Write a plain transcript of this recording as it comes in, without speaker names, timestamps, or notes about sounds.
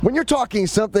When you're talking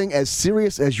something as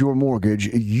serious as your mortgage,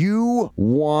 you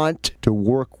want to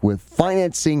work with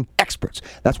financing experts.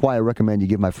 That's why I recommend you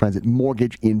give my friends at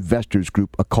Mortgage Investors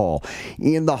Group a call.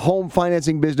 In the home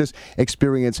financing business,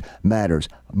 experience matters.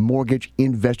 Mortgage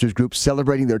Investors Group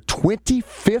celebrating their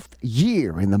 25th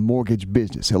year in the mortgage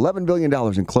business. $11 billion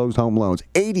in closed home loans,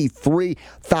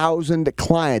 83,000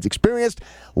 clients, experienced,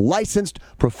 licensed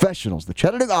professionals. The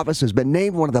Chattanooga office has been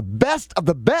named one of the best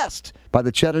by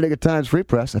the Chattanooga Times Free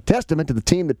Press, a testament to the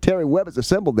team that Terry Webb has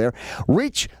assembled there.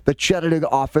 Reach the Chattanooga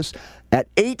office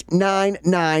at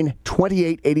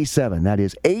 899-2887. That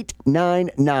is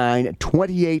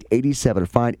 899-2887. Or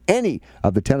find any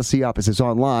of the Tennessee offices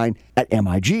online at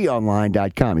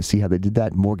migonline.com. You see how they did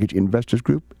that? Mortgage Investors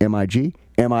Group, MIG.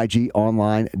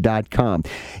 migonline.com.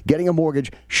 Getting a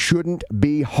mortgage shouldn't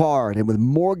be hard. And with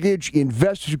Mortgage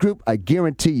Investors Group, I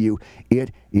guarantee you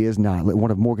it is not. Let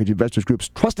one of Mortgage Investors Group's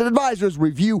trusted advisors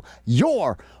review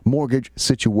your mortgage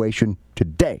situation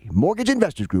today. Mortgage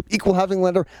Investors Group, equal housing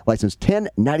lender, license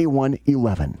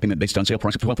 109111. Payment based on sale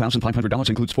price of $12,500,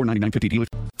 includes $499.50 dealer.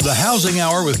 The Housing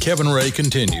Hour with Kevin Ray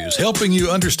continues, helping you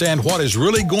understand what is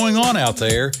really going on out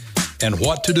there and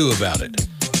what to do about it.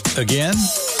 Again,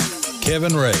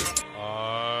 Kevin Ray.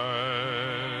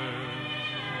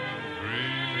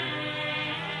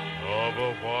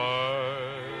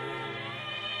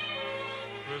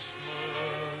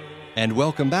 And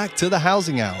welcome back to the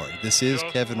Housing Hour. This is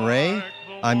Kevin Ray.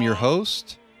 I'm your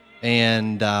host,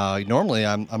 and normally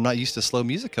I'm not used to slow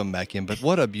music coming back in, but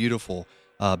what a beautiful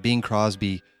Bing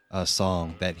Crosby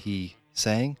song that he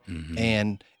sang. Mm-hmm.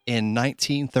 And in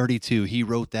 1932, he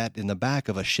wrote that in the back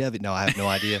of a Chevy. No, I have no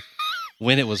idea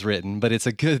when it was written, but it's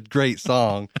a great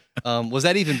song. Was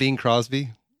that even Bing Crosby?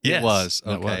 Yes, it was.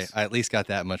 Okay, was. I at least got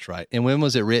that much right. And when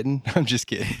was it written? I'm just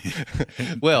kidding.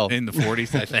 Well, in the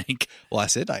 40s, I think. Well, I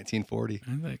said 1940.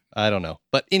 I don't know.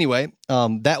 But anyway,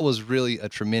 that was really a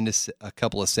tremendous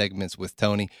couple of segments with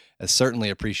Tony. I certainly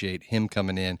appreciate him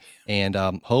coming in. And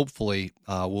hopefully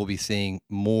we'll be seeing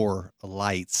more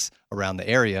lights around the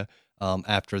area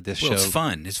after this show. It's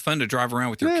fun. It's fun to drive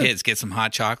around with your kids, get some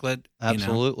hot chocolate.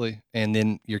 Absolutely. And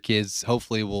then your kids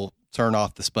hopefully will turn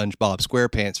off the SpongeBob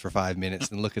SquarePants for 5 minutes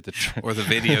and look at the or the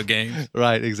video games.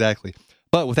 Right, exactly.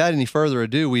 But without any further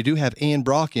ado, we do have Ann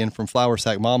Brock in from Flour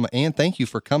Sack Mama. Ann, thank you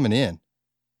for coming in.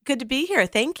 Good to be here.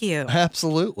 Thank you.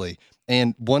 Absolutely.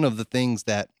 And one of the things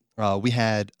that we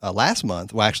had last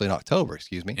month, well, actually in October,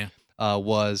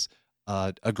 was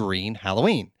a green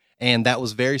Halloween. And that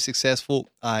was very successful.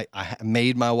 I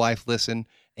made my wife listen,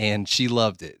 and she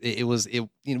loved it. It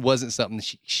wasn't something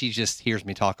that she just hears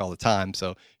me talk all the time,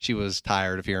 so she was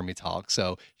tired of hearing me talk.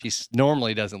 So she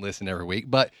normally doesn't listen every week,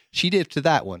 but she did to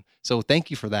that one. So thank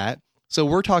you for that. So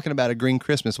we're talking about a green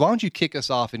Christmas. Why don't you kick us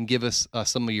off and give us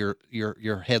some of your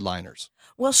headliners?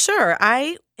 Well, sure.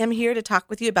 I am here to talk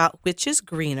with you about which is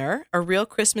greener, a real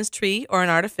Christmas tree or an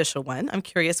artificial one. I'm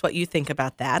curious what you think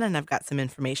about that, and I've got some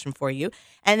information for you.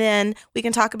 And then we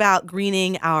can talk about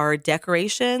greening our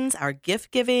decorations, our gift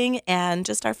giving, and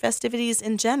just our festivities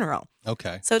in general.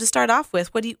 Okay. So to start off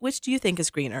with, which do you think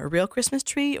is greener, a real Christmas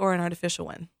tree or an artificial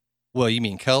one? Well, you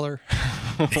mean color?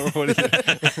 What is it?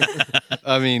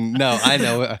 I mean, no, I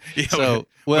know. So,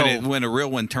 when a real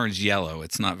one turns yellow,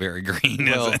 it's not very green,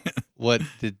 is it? What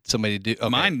did somebody do? Okay.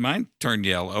 Mine turned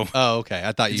yellow. Oh, okay.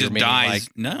 I thought you were meaning like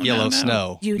yellow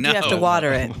snow. You do have to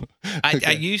water it.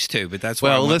 I used to, but that's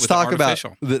why I went let's with talk the about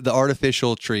the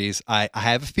artificial trees. I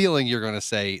have a feeling you're going to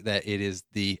say that it is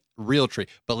the real tree.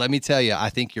 But let me tell you, I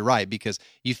think you're right, because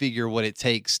you figure what it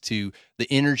takes the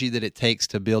energy that it takes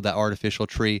to build that artificial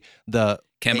tree, the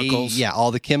chemicals.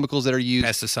 All the chemicals that are used.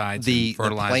 Pesticides, the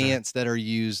fertilizer. The plants that are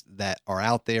used that are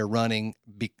out there running,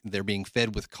 they're being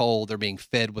fed with coal, they're being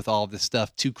fed with all of this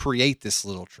stuff to create this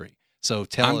little tree. So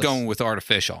I'm going with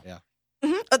artificial. Yeah.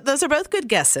 Mm-hmm. Those are both good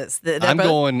guesses. I'm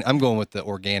going with the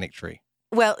organic tree.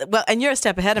 Well, and you're a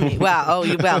step ahead of me. Wow.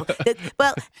 Well,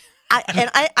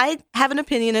 I have an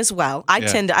opinion as well.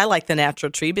 I like the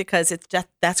natural tree because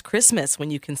that's Christmas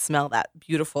when you can smell that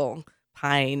beautiful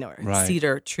pine or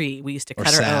cedar tree. We used to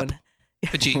cut our own.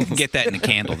 But you can get that in a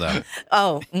candle, though.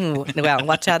 Well,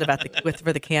 watch out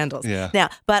for the candles. Yeah. Now,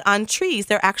 but on trees,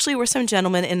 there actually were some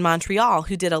gentlemen in Montreal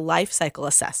who did a life cycle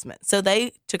assessment. So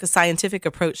they took a scientific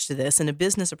approach to this and a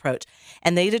business approach,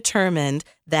 and they determined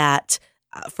that,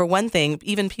 for one thing,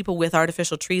 even people with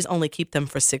artificial trees only keep them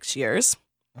for 6 years.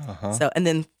 Uh-huh. So, and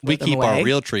then we keep our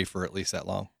real tree for at least that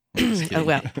long. Oh,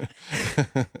 well.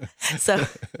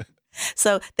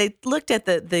 So they looked at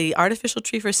the artificial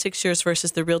tree for 6 years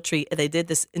versus the real tree. They did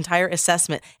this entire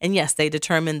assessment, and yes, they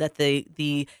determined that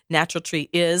the natural tree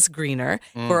is greener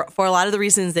for a lot of the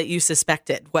reasons that you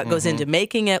suspected. What goes into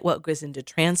making it, what goes into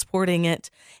transporting it,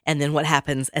 and then what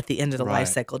happens at the end of the life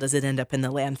cycle. Does it end up in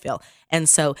the landfill? And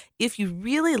so if you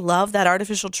really love that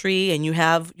artificial tree and you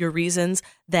have your reasons,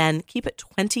 then keep it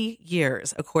 20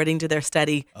 years, according to their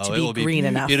study, to be green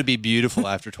enough. It'll be beautiful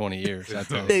after 20 years. I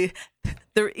tell you.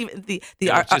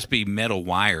 It'll just be metal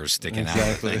wires sticking out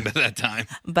of the thing by that time.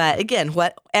 But again,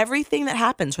 everything that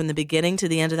happens from the beginning to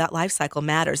the end of that life cycle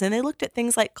matters. And they looked at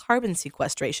things like carbon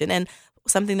sequestration and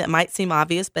something that might seem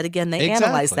obvious, but again, they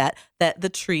analyzed that the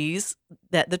trees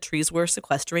were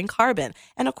sequestering carbon.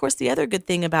 And of course, the other good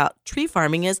thing about tree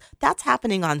farming is that's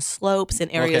happening on slopes in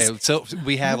areas. Okay, so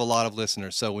we have a lot of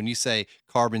listeners. So when you say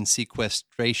carbon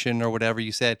sequestration or whatever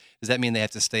you said, does that mean they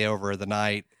have to stay over the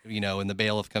night, and the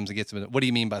bailiff comes and gets them? What do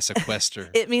you mean by sequester?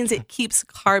 It means it keeps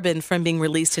carbon from being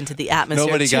released into the atmosphere.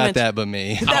 Nobody got that but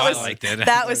me. I liked it.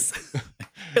 That was...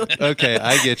 Okay,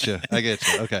 I get you.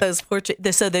 Okay. Those poor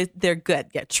trees, so they're good.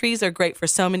 Yeah, trees are great for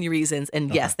so many reasons,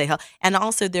 and yes, they help. And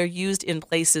also, they're used in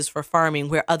places for farming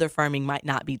where other farming might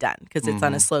not be done because it's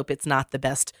on a slope. It's not the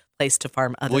best place to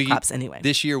farm other crops anyway.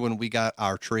 This year, when we got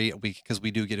our tree, because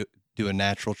we do do a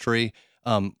natural tree,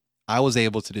 I was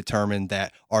able to determine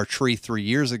that our tree 3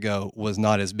 years ago was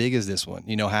not as big as this one.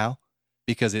 You know how?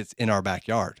 Because it's in our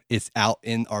backyard. It's out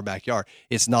in our backyard.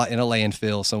 It's not in a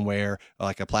landfill somewhere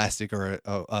like a plastic or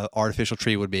a artificial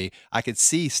tree would be. I could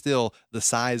see still the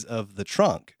size of the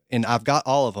trunk, and I've got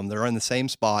all of them. They're in the same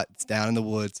spot. It's down in the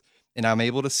woods, and I'm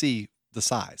able to see the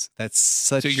size. That's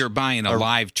such. So you're buying a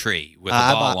live tree with a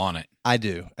ball on it. I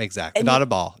do, exactly. Not a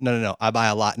ball. No. I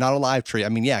buy not a live tree. I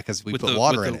mean, yeah, because we put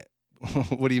water in it.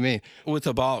 What do you mean? With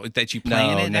a ball that you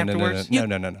plant in afterwards?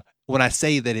 No. When I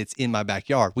say that it's in my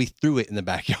backyard, we threw it in the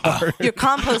backyard. You're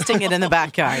composting it in the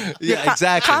backyard. Yeah,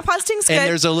 exactly. Composting's good. And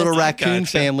there's a little raccoon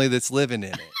family that's living in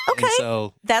it. Okay, and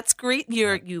so that's great.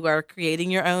 You are creating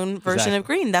your own version of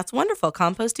green. That's wonderful.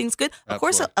 Composting's good. Of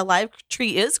course, a live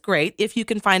tree is great if you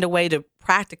can find a way to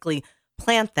practically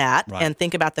plant that and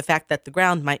think about the fact that the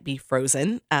ground might be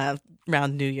frozen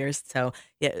around New Year's. So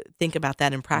think about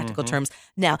that in practical terms.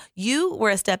 Now, you were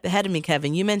a step ahead of me,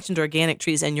 Kevin. You mentioned organic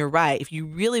trees, and you're right. If you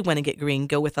really want to get green,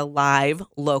 go with a live,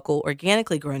 local,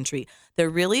 organically grown tree. There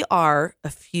really are a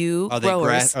few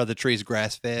growers. Are the trees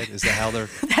grass-fed? Is that how they're?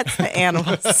 That's the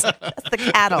animals. That's the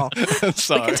cattle.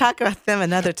 Sorry. We can talk about them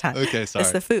another time. Okay, sorry.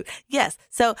 It's the food. Yes.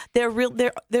 So there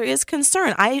is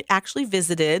concern. I actually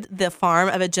visited the farm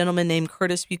of a gentleman named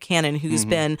Curtis Buchanan, who's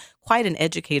been quite an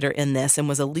educator in this and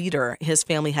was a leader. His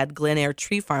family had Glen Air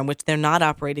Tree Farm, which they're not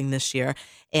operating this year.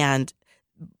 And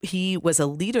he was a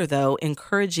leader, though,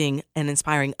 encouraging and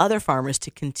inspiring other farmers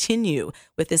to continue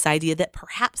with this idea that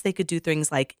perhaps they could do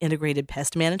things like integrated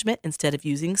pest management instead of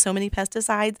using so many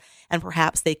pesticides, and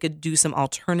perhaps they could do some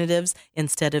alternatives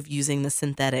instead of using the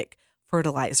synthetic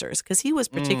fertilizers, because he was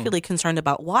particularly concerned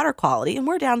about water quality, and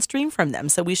we're downstream from them,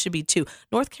 so we should be too.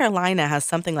 North Carolina has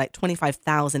something like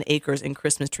 25,000 acres in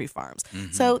Christmas tree farms.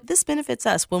 So this benefits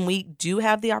us. When we do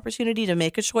have the opportunity to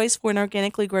make a choice for an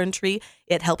organically grown tree,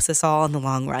 it helps us all in the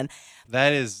long run.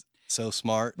 That is so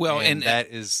smart. Well, and that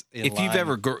is if you've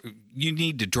ever, you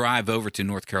need to drive over to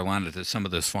North Carolina to some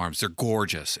of those farms. They're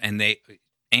gorgeous, and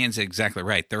Ann's exactly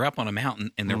right. They're up on a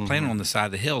mountain, and they're planted on the side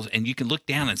of the hills, and you can look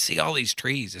down and see all these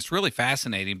trees. It's really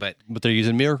fascinating, but they're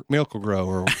using Miracle-Gro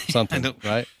or something,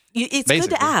 right? It's basically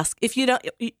good to ask. If you don't,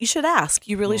 you should ask.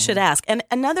 You really should ask. And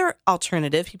another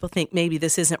alternative, people think maybe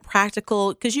this isn't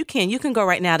practical, because you can go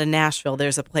right now to Nashville.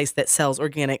 There's a place that sells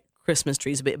organic Christmas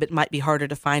trees, but it might be harder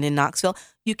to find in Knoxville.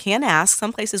 You can ask.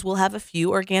 Some places will have a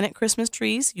few organic Christmas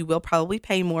trees. You will probably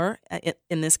pay more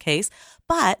in this case,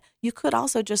 but you could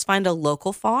also just find a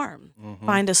local farm,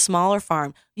 find a smaller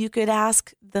farm. You could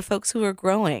ask the folks who are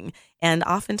growing. And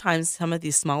oftentimes some of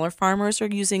these smaller farmers are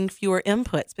using fewer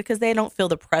inputs because they don't feel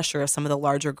the pressure of some of the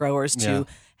larger growers to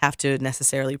have to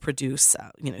necessarily produce,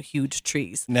 huge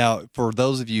trees. Now, for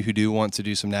those of you who do want to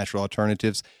do some natural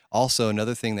alternatives, also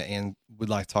another thing that Ann would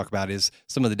like to talk about is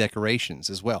some of the decorations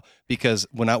as well. Because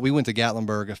when we went to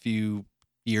Gatlinburg a few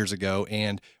years ago,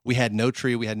 and we had no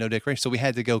tree, we had no decoration, so we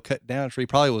had to go cut down a tree.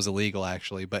 Probably was illegal,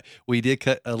 actually, but we did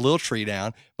cut a little tree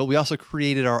down, but we also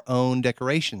created our own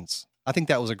decorations. I think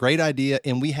that was a great idea,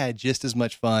 and we had just as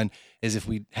much fun as if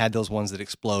we had those ones that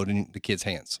explode in the kids'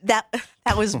 hands. That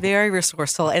was very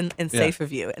resourceful and safe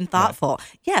of you and thoughtful.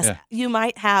 Right. Yes, you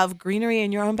might have greenery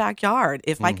in your own backyard.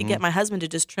 If I could get my husband to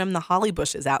just trim the holly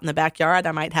bushes out in the backyard,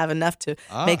 I might have enough to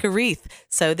make a wreath.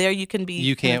 So there you can be.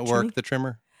 You can't work the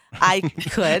trimmer? I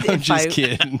could. I'm if just I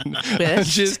kidding. I'm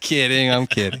wished. just kidding. I'm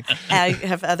kidding. I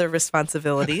have other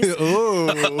responsibilities. Oh.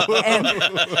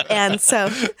 And so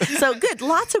good.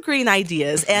 Lots of green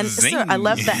ideas. And so I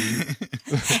love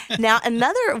that. Now,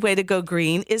 another way to go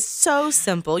green is so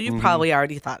simple. You've probably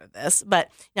already thought of this, but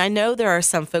I know there are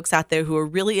some folks out there who are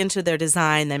really into their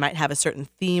design. They might have a certain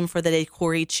theme for the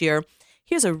decor each year.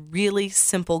 Here's a really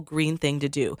simple green thing to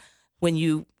do when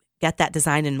you get that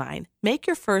design in mind. Make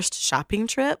your first shopping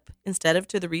trip, instead of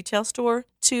to the retail store,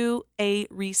 to a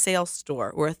resale store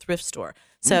or a thrift store.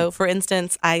 So, for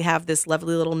instance, I have this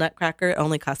lovely little nutcracker. It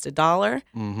only cost $1.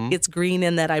 It's green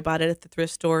in that I bought it at the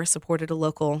thrift store, supported a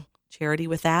local charity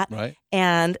with that. Right.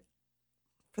 And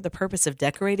for the purpose of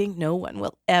decorating, no one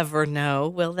will ever know,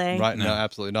 will they? Right. No,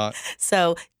 absolutely not.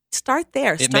 So start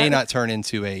there. It may not turn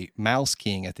into a mouse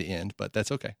king at the end, but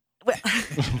that's okay. Well,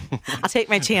 I'll take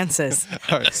my chances.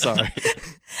 All right. Sorry.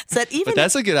 So that even But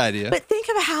that's a good idea. But think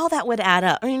of how that would add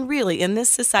up. I mean, really, in this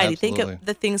society, think Absolutely. of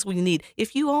the things we need.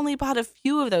 If you only bought a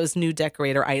few of those new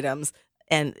decorator items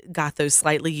and got those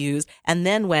slightly used and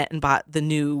then went and bought the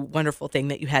new wonderful thing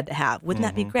that you had to have, wouldn't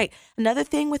that be great? Another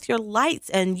thing with your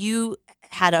lights, and you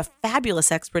had a fabulous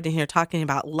expert in here talking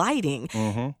about lighting.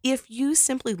 If you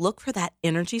simply look for that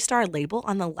Energy Star label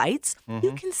on the lights,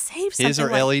 you can save something. His are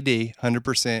like, LED,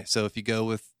 100%. So if you go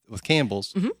with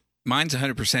Campbell's, Mine's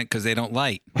 100% because they don't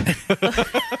light.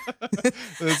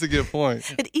 that's a good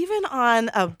point. But even on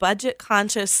a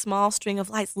budget-conscious small string of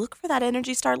lights, look for that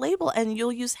Energy Star label, and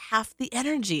you'll use half the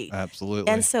energy.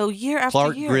 Absolutely. And so year after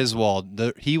Clark year,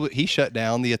 Griswold, he shut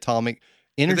down the atomic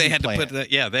energy They had plant. to put the,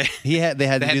 yeah, they they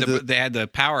they had the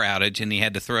power outage, and he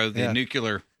had to throw the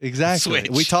nuclear Exactly.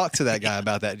 switch. We talked to that guy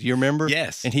about that. Do you remember?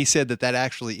 Yes. And he said that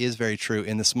actually is very true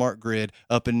in the smart grid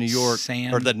up in New York,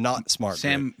 or the not smart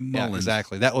Sam grid. Yeah, Mullins.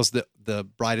 exactly. That was the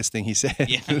brightest thing he said.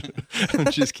 Yeah. I'm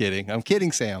just kidding. I'm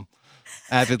kidding, Sam.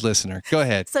 Avid listener. Go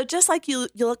ahead. So just like you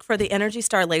look for the Energy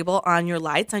Star label on your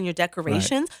lights, on your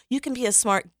decorations, you can be a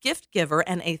smart gift giver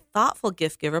and a thoughtful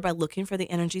gift giver by looking for the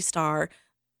Energy Star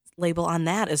label on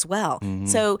that as well.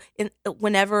 So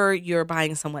whenever you're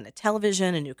buying someone a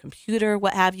television, a new computer,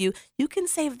 what have you, you can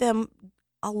save them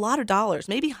a lot of dollars,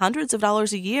 maybe hundreds of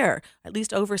dollars a year, at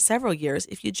least over several years,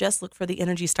 if you just look for the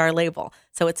Energy Star label.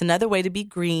 So it's another way to be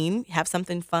green, have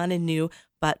something fun and new,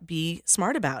 but be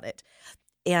smart about it.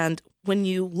 And when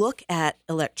you look at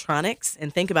electronics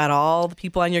and think about all the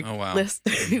people on your list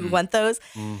who want those,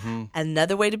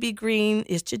 another way to be green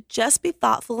is to just be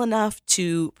thoughtful enough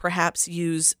to perhaps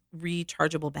use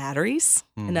rechargeable batteries.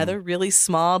 Another really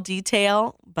small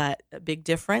detail, but a big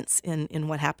difference in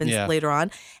what happens later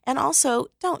on. And also,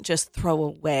 don't just throw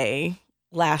away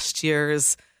last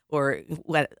year's or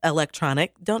what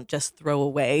electronic. Don't just throw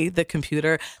away the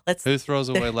computer. Who throws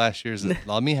away last year's?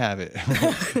 Let me have it.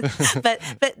 but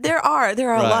there are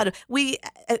a lot of the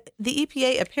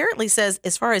EPA apparently says,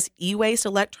 as far as e-waste,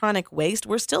 electronic waste,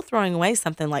 we're still throwing away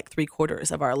something like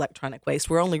 3/4 of our electronic waste.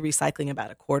 We're only recycling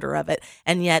about 1/4 of it.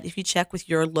 And yet, if you check with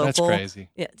your local, that's crazy.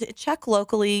 Yeah, check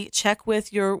locally, check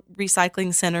with your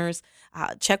recycling centers,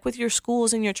 check with your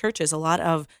schools and your churches. A lot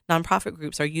of nonprofit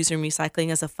groups are using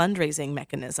recycling as a fundraising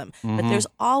mechanism. But there's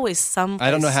always some place I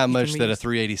don't know how you much can that a reuse.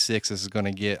 386 is going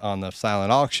to get on the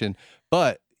silent auction,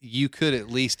 but you could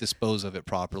at least dispose of it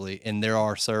properly. And there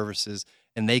are services,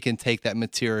 and they can take that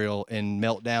material and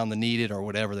melt down the needed or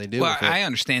whatever they do Well, with it. I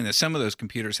understand that some of those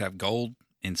computers have gold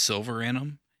and silver in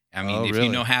them. I mean, if really?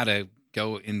 you know how to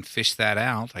go and fish that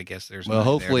out, I guess there's Well,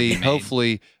 money there to be made.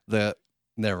 hopefully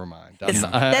never mind.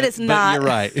 That is but not. You're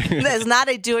right. That is not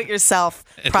a do-it-yourself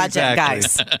project,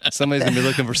 guys. Somebody's gonna be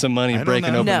looking for some money I don't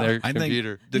breaking know. open No. their I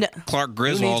computer. think the Clark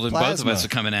Griswold and both of plasma? us are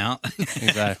coming out.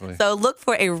 Exactly. So look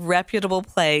for a reputable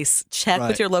place. Check with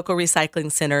Right. your local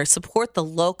recycling center. Support the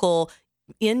local,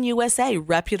 in USA,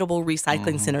 reputable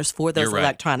recycling centers for those You're right.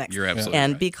 electronics. You're absolutely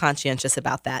And right. be conscientious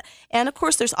about that. And of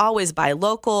course, there's always buy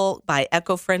local, buy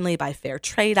eco-friendly, buy fair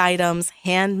trade items,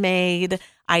 handmade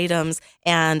items.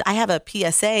 And I have a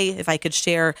PSA, if I could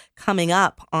share, coming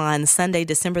up on Sunday,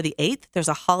 December the 8th. There's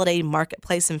a holiday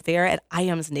marketplace and fair at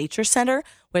IAMS Nature Center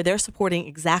where they're supporting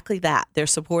exactly that. They're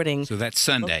supporting So that's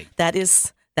Sunday. That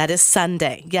is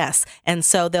Sunday, yes. And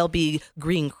so there'll be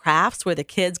green crafts where the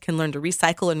kids can learn to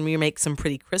recycle and remake some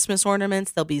pretty Christmas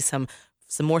ornaments. There'll be some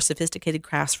more sophisticated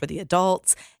crafts for the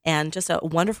adults, and just a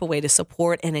wonderful way to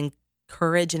support and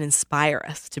encourage and inspire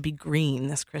us to be green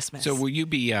this Christmas. So will you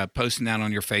be posting that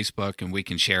on your Facebook, and we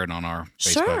can share it on our Facebook?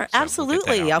 So Sure, we'll get that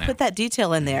absolutely. out I'll now. put that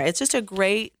detail in there. It's just a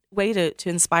great way to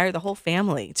inspire the whole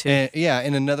family to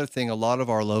And another thing, a lot of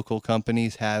our local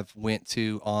companies have went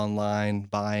to online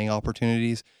buying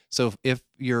opportunities. So if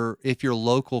your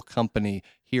local company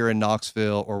here in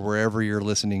Knoxville or wherever you're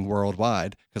listening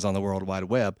worldwide, because on the World Wide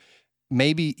Web,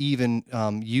 maybe even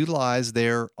utilize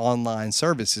their online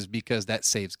services, because that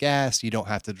saves gas. You don't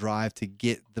have to drive to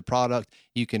get the product.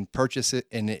 You can purchase it,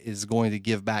 and it is going to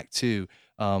give back to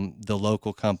the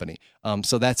local company.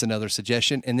 So that's another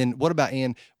suggestion. And then what about,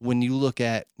 Ann, when you look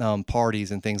at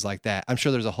parties and things like that, I'm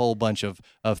sure there's a whole bunch of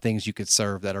things you could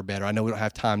serve that are better. I know we don't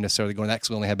have time necessarily going to that because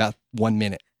we only have about 1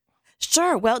 minute.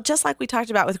 Sure. Well, just like we talked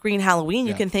about with Green Halloween,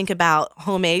 you can think about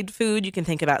homemade food. You can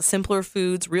think about simpler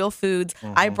foods, real foods.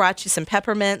 I brought you some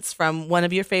peppermints from one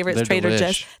of your favorites, They're Trader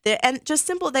delish. Joe's. And just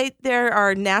simple. There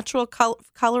are natural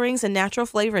colorings and natural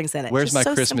flavorings in it. Where's Just my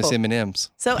so Christmas simple. M&Ms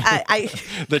So I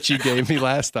that you gave me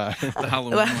last time? The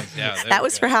Halloween ones. Yeah, that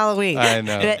was for Halloween. I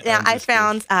know. Now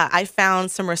I'm I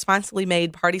found some responsibly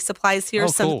made party supplies here.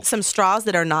 Oh, cool. Some straws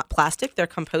that are not plastic. They're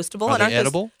compostable. Are and they aren't those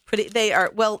edible? Pretty. They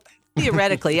are. Well,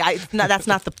 theoretically, that's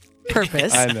not the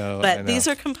purpose. I know. But these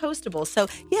are compostable. So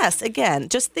yes, again,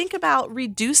 just think about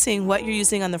reducing what you're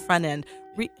using on the front end.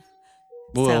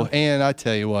 Well, and I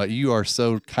tell you what, you are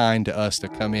so kind to us to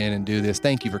come in and do this.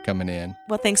 Thank you for coming in.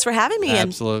 Well, thanks for having me.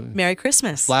 Absolutely. And Merry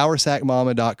Christmas.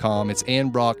 Floursackmama.com. It's Ann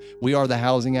Brock. We are the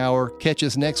Housing Hour. Catch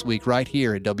us next week right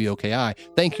here at WOKI.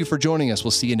 Thank you for joining us.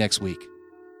 We'll see you next week.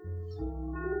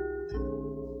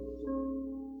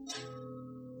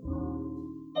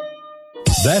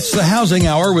 That's the Housing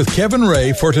Hour with Kevin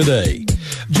Ray for today.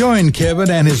 Join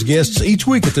Kevin and his guests each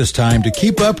week at this time to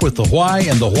keep up with the why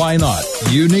and the why not.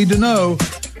 You need to know,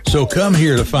 so come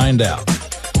here to find out.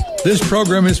 This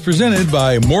program is presented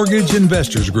by Mortgage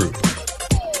Investors Group.